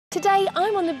Today,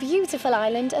 I'm on the beautiful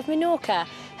island of Menorca,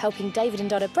 helping David and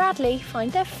Donna Bradley find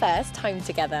their first home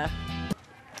together.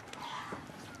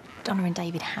 Donna and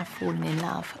David have fallen in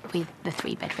love with the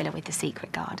three-bed villa with the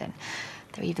secret garden.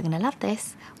 They're either going to love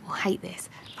this or hate this,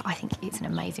 but I think it's an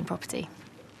amazing property.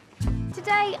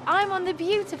 Today, I'm on the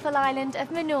beautiful island of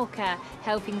Menorca,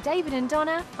 helping David and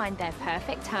Donna find their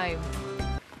perfect home.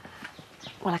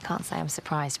 Well, I can't say I'm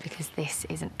surprised because this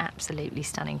is an absolutely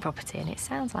stunning property and it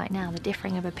sounds like now the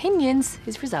differing of opinions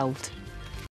is resolved.